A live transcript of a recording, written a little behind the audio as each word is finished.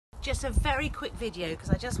just a very quick video because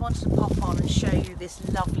I just wanted to pop on and show you this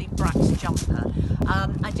lovely Brax jumper.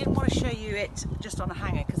 I didn't want to show you it just on a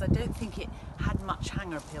hanger because I don't think it had much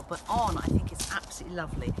hanger appeal, but on I think it's absolutely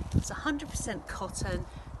lovely. It's 100% cotton,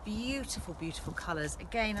 beautiful, beautiful colours.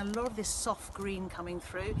 Again, a lot of this soft green coming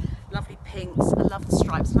through, lovely pinks. I love the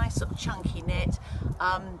stripes, nice sort of chunky knit,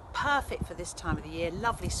 perfect for this time of the year,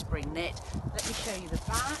 lovely spring knit. Let me show you the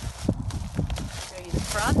back. Show you the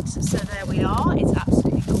front. So there we are, it's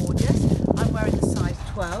absolutely gorgeous. I'm wearing the size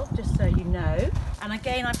 12, just so you know. And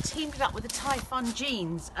again, I've teamed it up with the Typhon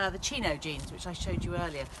jeans, the chino jeans, which I showed you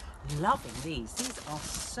earlier. Loving these are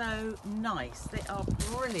so nice, they are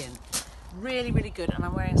brilliant. Really, really good, and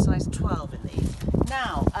I'm wearing a size 12 in these.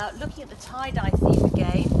 Now, looking at the tie-dye theme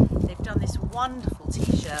again, they've done this wonderful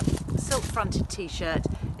t-shirt, silk-fronted t-shirt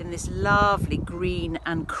in this lovely green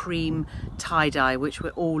and cream tie-dye, which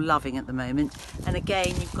we're all loving at the moment. And again,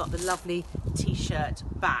 you've got the lovely t-shirt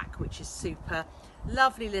back, which is super.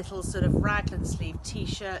 Lovely little sort of raglan sleeve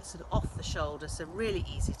t-shirt, sort of off the shoulder, so really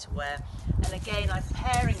easy to wear. And again, I'm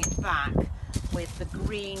pairing it back with the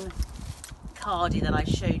green cardi that I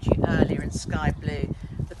showed you earlier in sky blue,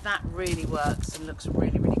 but that really works and looks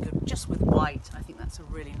really, really good just with white. I think that's a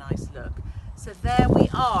really nice look. So there we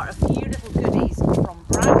are, a few little goodies from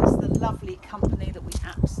Brax, the lovely company that we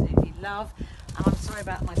absolutely love. And I'm sorry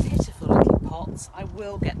about my pitiful little pots, I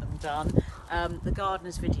will get them done. The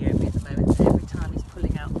gardener's videoing me at the moment, so every time he's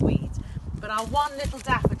pulling out the weeds. But our one little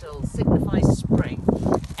daffodil signifies spring.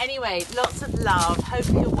 Anyway, lots of love, hope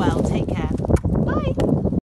you're well, take care, bye.